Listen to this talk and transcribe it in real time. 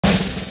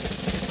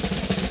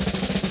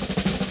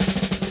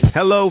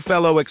Hello,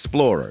 fellow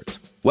explorers.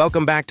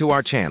 Welcome back to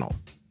our channel.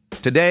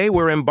 Today,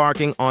 we're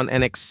embarking on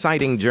an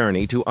exciting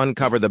journey to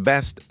uncover the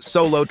best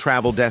solo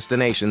travel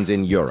destinations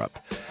in Europe.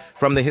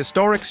 From the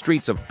historic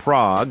streets of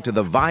Prague to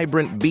the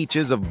vibrant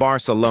beaches of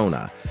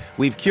Barcelona,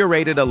 we've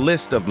curated a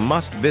list of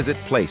must-visit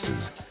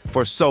places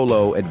for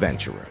solo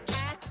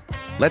adventurers.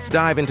 Let's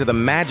dive into the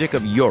magic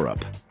of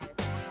Europe.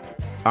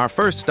 Our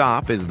first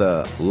stop is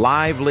the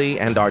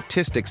lively and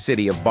artistic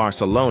city of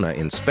Barcelona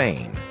in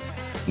Spain.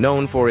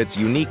 Known for its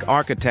unique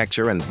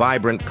architecture and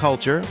vibrant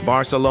culture,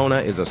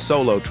 Barcelona is a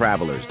solo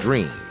traveler's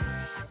dream.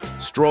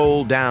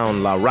 Stroll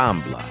down La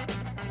Rambla,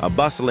 a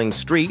bustling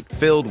street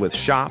filled with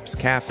shops,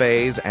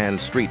 cafes, and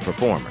street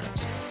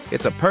performers.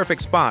 It's a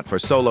perfect spot for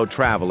solo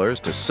travelers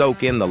to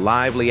soak in the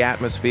lively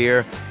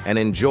atmosphere and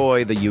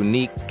enjoy the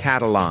unique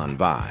Catalan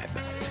vibe.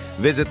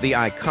 Visit the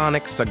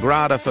iconic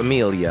Sagrada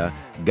Familia,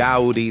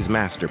 Gaudi's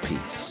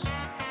masterpiece.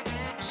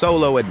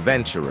 Solo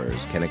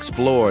adventurers can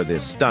explore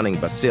this stunning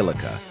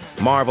basilica,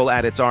 marvel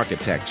at its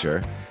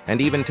architecture,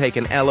 and even take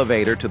an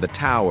elevator to the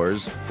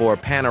towers for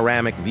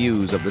panoramic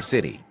views of the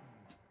city.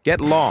 Get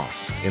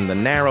lost in the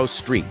narrow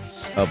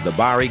streets of the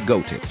Barri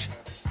Gòtic,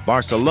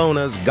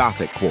 Barcelona's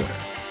Gothic quarter.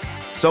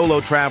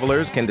 Solo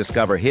travelers can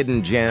discover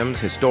hidden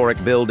gems,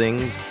 historic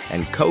buildings,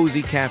 and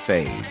cozy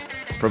cafes,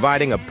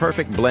 providing a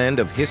perfect blend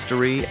of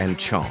history and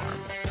charm.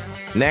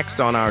 Next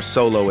on our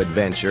solo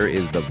adventure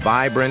is the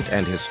vibrant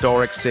and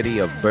historic city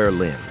of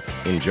Berlin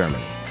in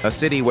Germany, a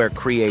city where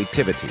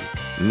creativity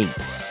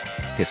meets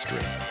history.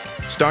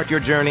 Start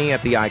your journey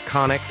at the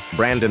iconic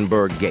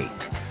Brandenburg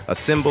Gate, a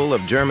symbol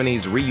of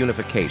Germany's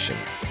reunification.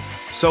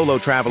 Solo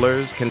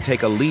travelers can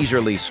take a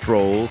leisurely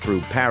stroll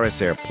through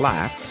Paris-Air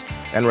Platz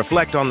and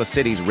reflect on the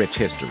city's rich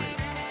history.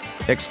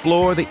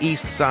 Explore the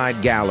East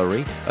Side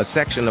Gallery, a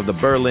section of the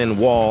Berlin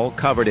Wall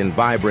covered in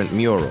vibrant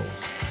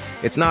murals.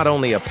 It's not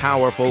only a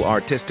powerful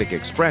artistic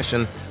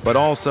expression, but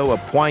also a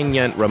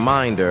poignant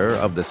reminder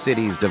of the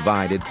city's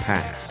divided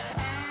past.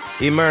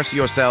 Immerse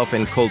yourself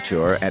in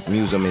culture at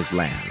Museum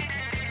Island.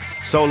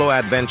 Solo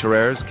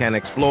adventurers can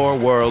explore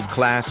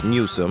world-class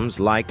museums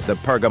like the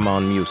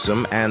Pergamon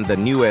Museum and the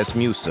Neues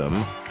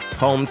Museum,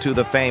 home to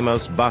the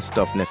famous Bust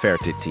of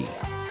Nefertiti.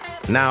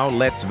 Now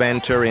let's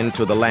venture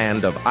into the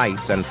land of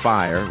ice and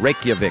fire,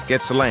 Reykjavik,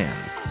 Iceland,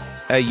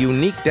 a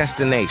unique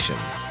destination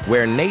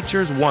where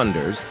nature's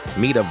wonders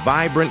meet a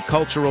vibrant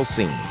cultural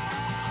scene.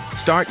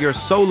 Start your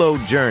solo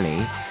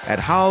journey at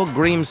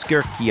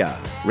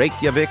Hallgrímskirkja,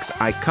 Reykjavik's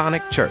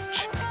iconic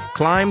church.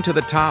 Climb to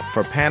the top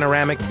for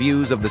panoramic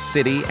views of the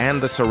city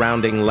and the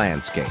surrounding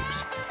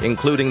landscapes,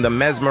 including the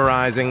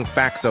mesmerizing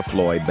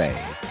Faxaflói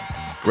Bay.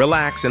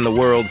 Relax in the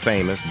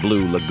world-famous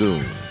Blue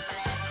Lagoon.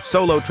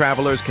 Solo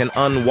travelers can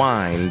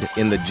unwind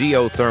in the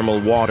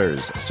geothermal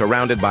waters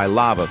surrounded by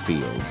lava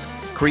fields,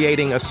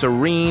 creating a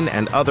serene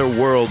and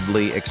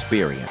otherworldly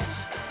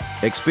experience.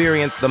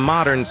 Experience the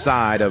modern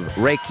side of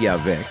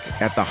Reykjavik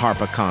at the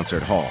Harpa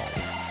Concert Hall.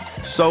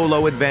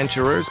 Solo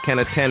adventurers can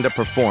attend a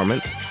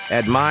performance,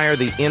 admire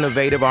the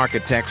innovative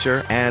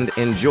architecture, and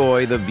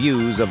enjoy the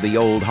views of the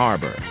old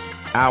harbor.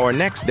 Our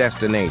next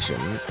destination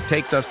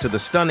takes us to the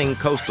stunning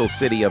coastal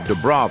city of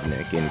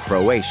Dubrovnik in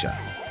Croatia.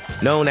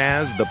 Known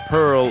as the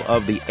Pearl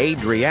of the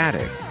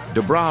Adriatic,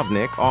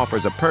 Dubrovnik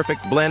offers a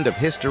perfect blend of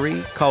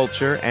history,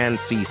 culture, and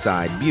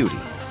seaside beauty.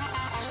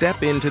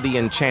 Step into the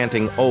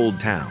enchanting Old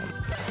Town,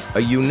 a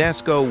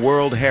UNESCO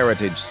World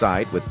Heritage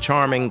Site with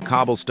charming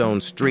cobblestone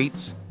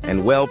streets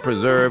and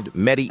well-preserved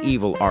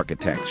medieval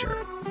architecture.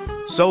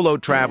 Solo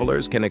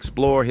travelers can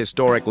explore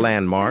historic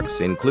landmarks,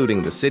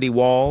 including the city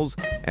walls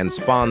and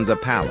Sponza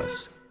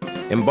Palace.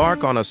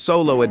 Embark on a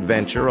solo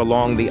adventure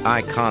along the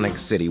iconic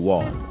city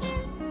walls.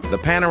 The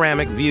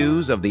panoramic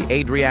views of the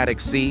Adriatic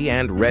Sea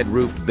and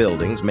red-roofed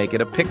buildings make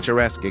it a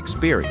picturesque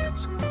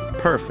experience,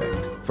 perfect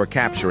for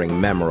capturing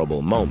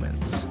memorable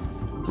moments.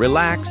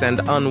 Relax and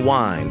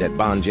unwind at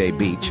Banje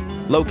Beach,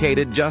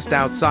 located just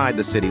outside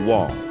the city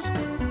walls.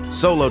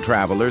 Solo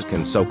travelers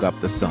can soak up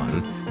the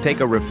sun, take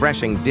a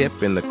refreshing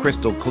dip in the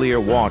crystal-clear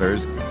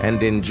waters,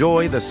 and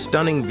enjoy the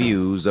stunning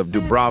views of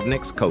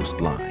Dubrovnik's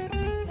coastline.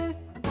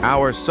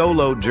 Our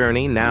solo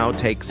journey now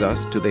takes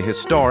us to the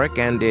historic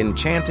and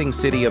enchanting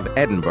city of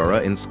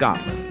Edinburgh in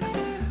Scotland,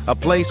 a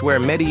place where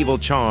medieval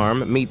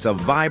charm meets a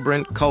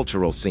vibrant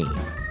cultural scene.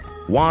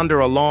 Wander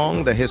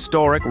along the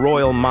historic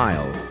Royal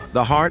Mile,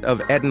 the heart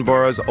of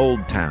Edinburgh's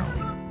Old Town.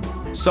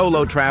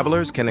 Solo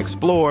travelers can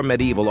explore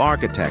medieval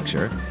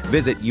architecture,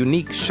 visit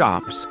unique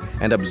shops,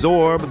 and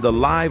absorb the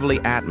lively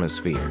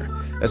atmosphere,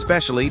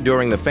 especially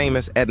during the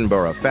famous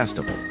Edinburgh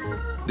Festival.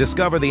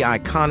 Discover the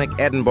iconic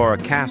Edinburgh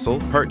Castle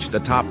perched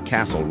atop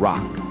Castle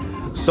Rock.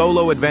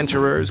 Solo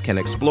adventurers can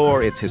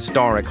explore its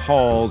historic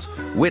halls,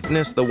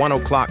 witness the 1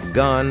 o'clock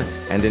gun,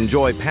 and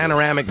enjoy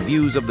panoramic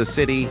views of the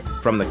city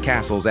from the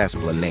castle's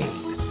esplanade.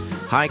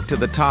 Hike to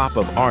the top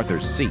of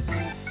Arthur's Seat,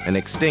 an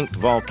extinct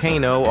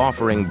volcano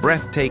offering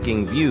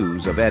breathtaking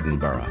views of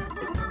Edinburgh.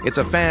 It's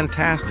a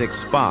fantastic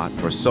spot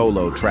for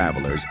solo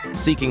travelers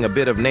seeking a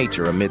bit of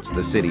nature amidst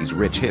the city's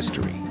rich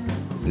history.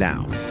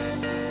 Now,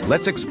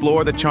 Let's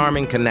explore the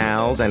charming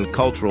canals and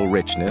cultural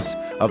richness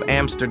of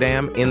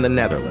Amsterdam in the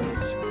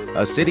Netherlands,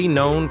 a city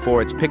known for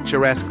its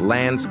picturesque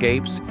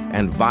landscapes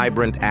and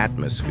vibrant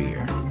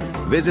atmosphere.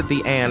 Visit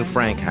the Anne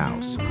Frank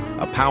House,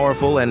 a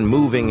powerful and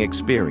moving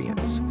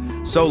experience.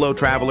 Solo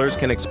travelers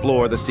can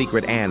explore the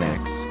secret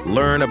annex,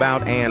 learn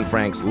about Anne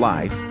Frank's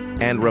life,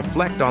 and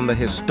reflect on the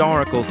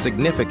historical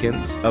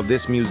significance of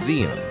this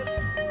museum.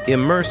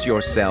 Immerse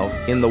yourself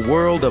in the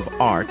world of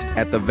art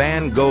at the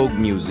Van Gogh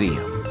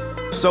Museum.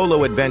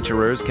 Solo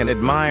adventurers can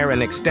admire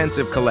an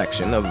extensive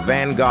collection of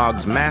Van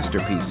Gogh's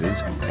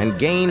masterpieces and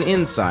gain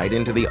insight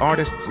into the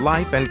artist's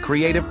life and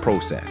creative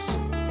process.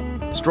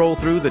 Stroll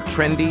through the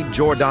trendy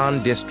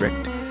Jordan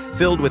district,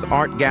 filled with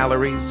art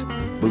galleries,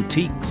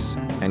 boutiques,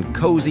 and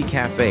cozy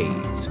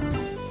cafes.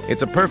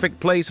 It's a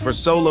perfect place for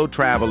solo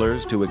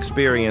travelers to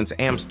experience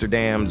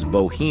Amsterdam's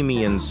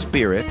bohemian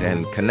spirit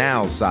and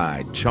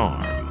canal-side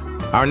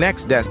charm. Our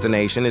next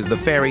destination is the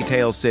fairy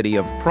tale city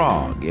of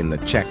Prague in the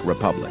Czech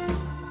Republic.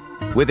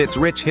 With its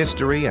rich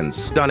history and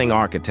stunning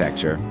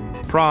architecture,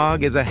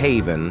 Prague is a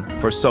haven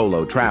for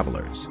solo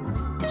travelers.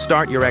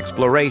 Start your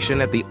exploration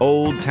at the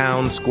Old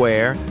Town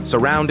Square,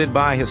 surrounded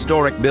by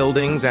historic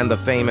buildings and the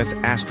famous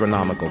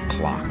astronomical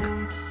clock.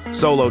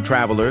 Solo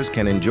travelers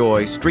can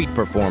enjoy street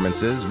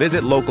performances,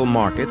 visit local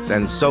markets,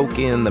 and soak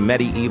in the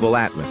medieval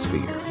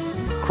atmosphere.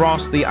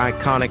 Cross the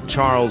iconic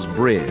Charles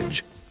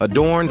Bridge,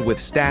 adorned with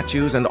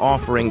statues and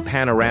offering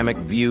panoramic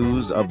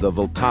views of the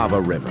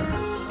Vltava River.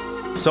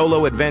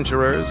 Solo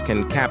adventurers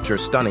can capture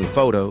stunning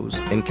photos,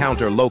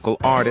 encounter local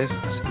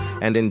artists,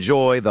 and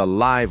enjoy the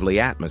lively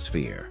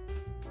atmosphere.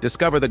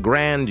 Discover the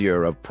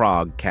grandeur of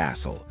Prague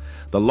Castle,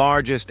 the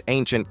largest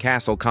ancient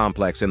castle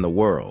complex in the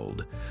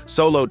world.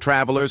 Solo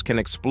travelers can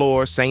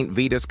explore St.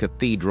 Vitus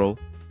Cathedral,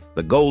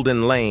 the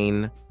Golden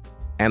Lane,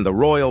 and the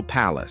Royal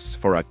Palace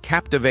for a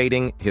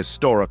captivating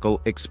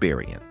historical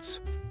experience.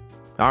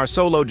 Our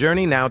solo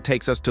journey now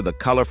takes us to the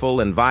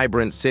colorful and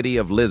vibrant city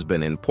of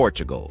Lisbon in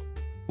Portugal.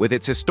 With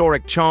its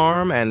historic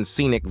charm and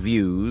scenic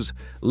views,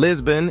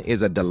 Lisbon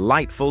is a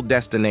delightful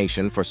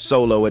destination for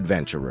solo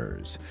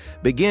adventurers.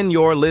 Begin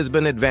your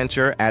Lisbon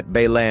adventure at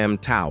Belém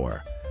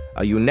Tower,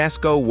 a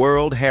UNESCO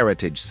World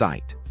Heritage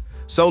Site.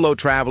 Solo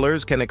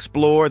travelers can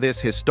explore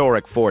this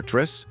historic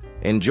fortress,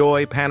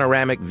 enjoy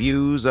panoramic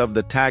views of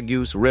the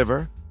Tagus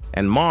River,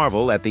 and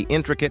marvel at the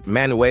intricate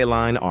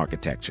Manueline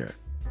architecture.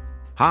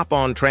 Hop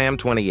on Tram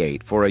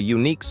 28 for a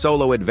unique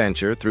solo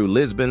adventure through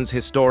Lisbon's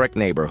historic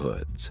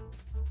neighborhoods.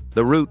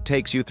 The route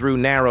takes you through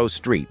narrow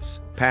streets,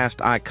 past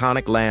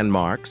iconic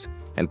landmarks,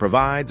 and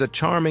provides a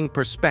charming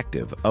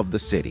perspective of the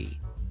city.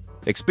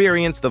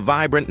 Experience the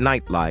vibrant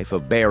nightlife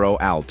of Bairro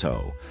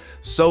Alto.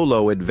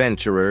 Solo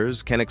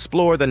adventurers can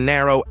explore the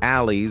narrow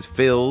alleys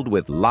filled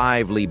with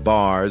lively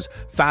bars,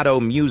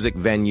 fado music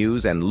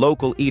venues, and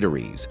local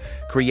eateries,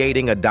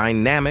 creating a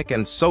dynamic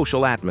and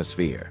social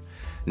atmosphere.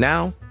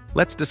 Now,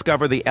 let's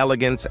discover the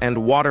elegance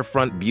and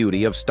waterfront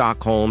beauty of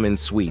Stockholm in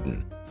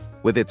Sweden.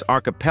 With its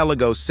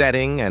archipelago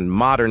setting and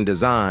modern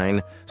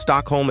design,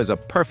 Stockholm is a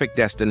perfect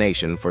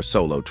destination for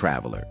solo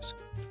travelers.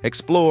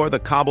 Explore the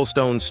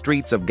cobblestone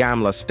streets of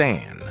Gamla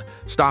Stan,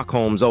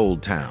 Stockholm's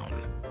old town.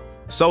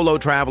 Solo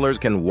travelers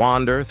can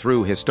wander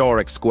through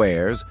historic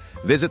squares,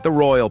 visit the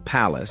Royal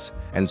Palace,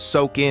 and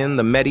soak in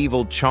the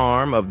medieval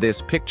charm of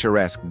this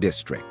picturesque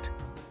district.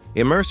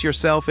 Immerse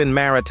yourself in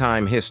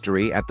maritime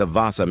history at the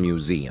Vasa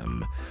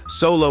Museum.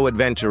 Solo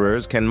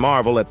adventurers can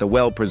marvel at the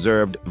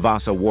well-preserved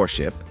Vasa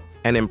warship,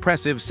 an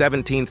impressive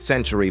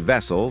 17th-century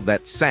vessel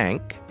that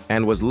sank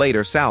and was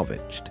later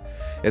salvaged.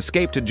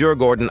 Escape to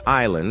Djurgården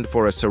Island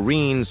for a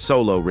serene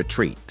solo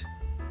retreat.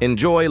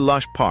 Enjoy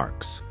lush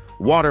parks,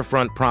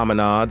 waterfront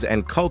promenades,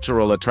 and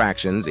cultural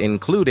attractions,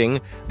 including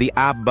the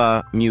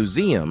ABBA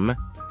Museum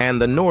and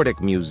the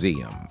Nordic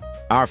Museum.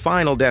 Our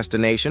final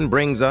destination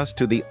brings us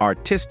to the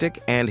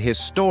artistic and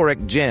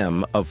historic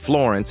gem of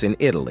Florence in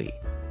Italy.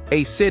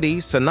 A city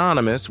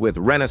synonymous with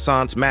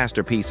Renaissance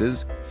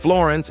masterpieces,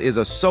 Florence is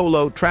a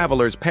solo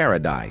traveler's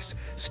paradise.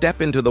 Step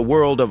into the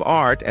world of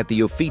art at the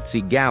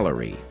Uffizi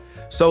Gallery.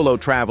 Solo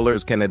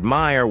travelers can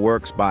admire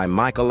works by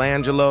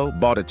Michelangelo,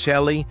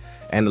 Botticelli,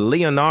 and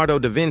Leonardo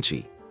da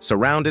Vinci,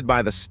 surrounded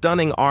by the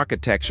stunning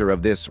architecture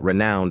of this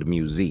renowned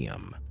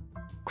museum.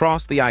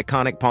 Cross the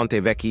iconic Ponte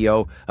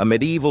Vecchio, a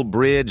medieval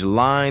bridge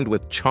lined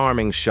with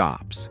charming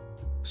shops.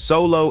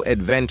 Solo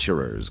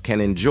adventurers can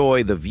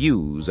enjoy the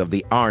views of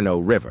the Arno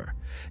River,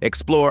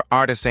 explore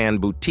artisan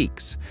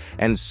boutiques,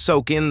 and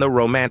soak in the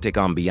romantic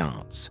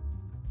ambiance.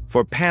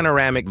 For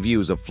panoramic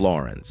views of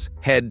Florence,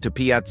 head to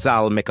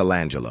Piazzale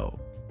Michelangelo.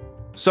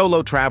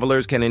 Solo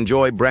travelers can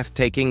enjoy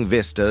breathtaking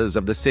vistas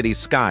of the city's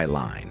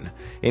skyline,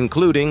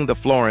 including the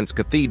Florence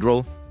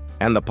Cathedral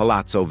and the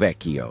Palazzo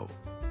Vecchio.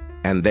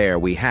 And there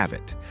we have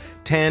it,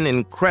 10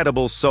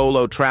 incredible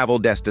solo travel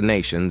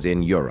destinations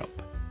in Europe.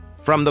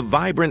 From the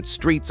vibrant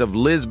streets of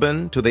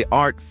Lisbon to the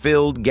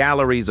art-filled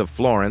galleries of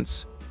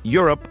Florence,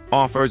 Europe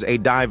offers a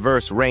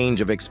diverse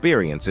range of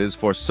experiences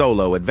for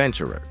solo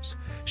adventurers.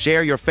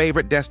 Share your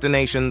favorite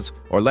destinations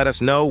or let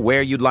us know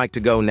where you'd like to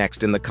go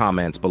next in the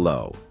comments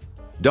below.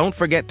 Don't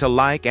forget to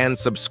like and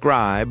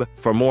subscribe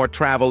for more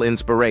travel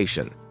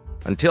inspiration.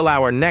 Until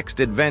our next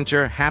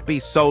adventure, happy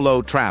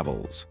solo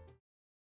travels.